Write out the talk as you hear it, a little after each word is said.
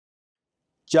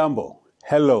Jambo,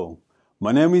 hello.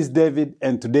 My name is David,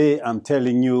 and today I'm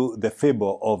telling you the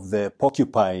fable of the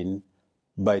Porcupine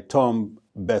by Tom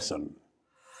Basson.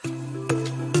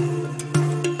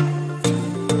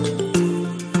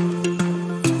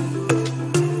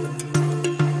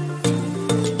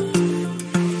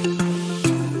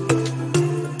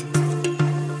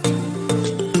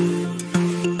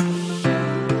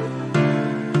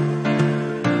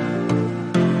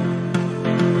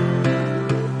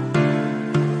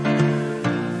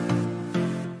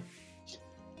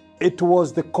 It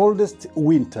was the coldest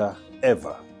winter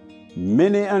ever.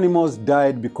 Many animals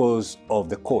died because of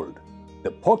the cold. The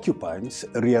porcupines,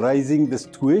 realizing the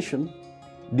situation,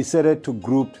 decided to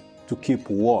group to keep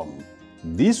warm.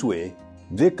 This way,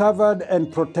 they covered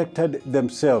and protected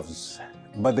themselves,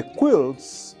 but the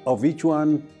quills of each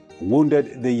one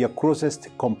wounded their closest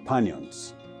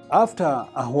companions. After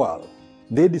a while,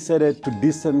 they decided to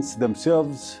distance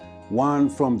themselves one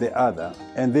from the other,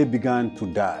 and they began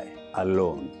to die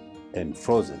alone and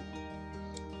frozen.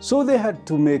 So they had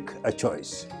to make a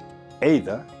choice: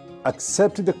 either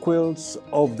accept the quills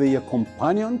of their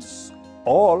companions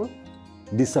or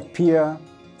disappear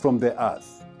from the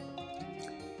earth.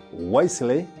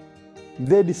 Wisely,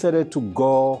 they decided to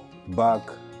go back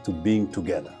to being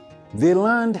together. They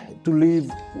learned to live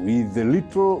with the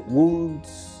little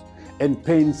wounds and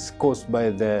pains caused by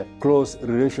the close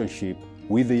relationship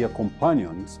with their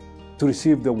companions to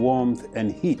receive the warmth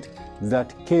and heat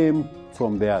that came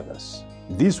from the others.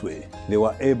 This way, they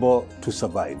were able to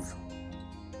survive.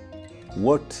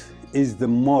 What is the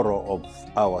moral of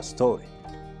our story?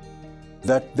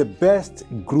 That the best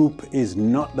group is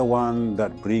not the one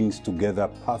that brings together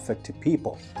perfect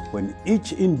people. When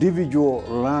each individual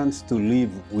learns to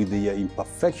live with the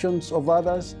imperfections of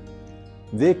others,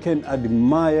 they can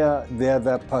admire the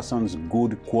other person's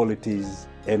good qualities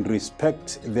and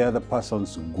respect the other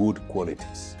person's good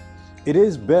qualities. It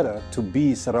is better to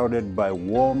be surrounded by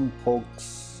warm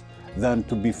hugs than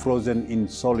to be frozen in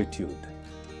solitude.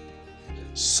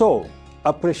 So,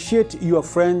 appreciate your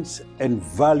friends and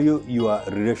value your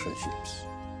relationships.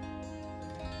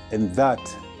 And that,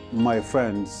 my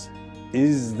friends,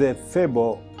 is the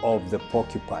fable of the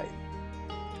porcupine.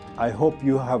 I hope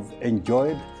you have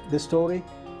enjoyed the story.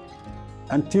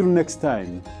 Until next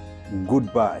time,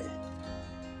 goodbye.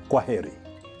 Kwaheri.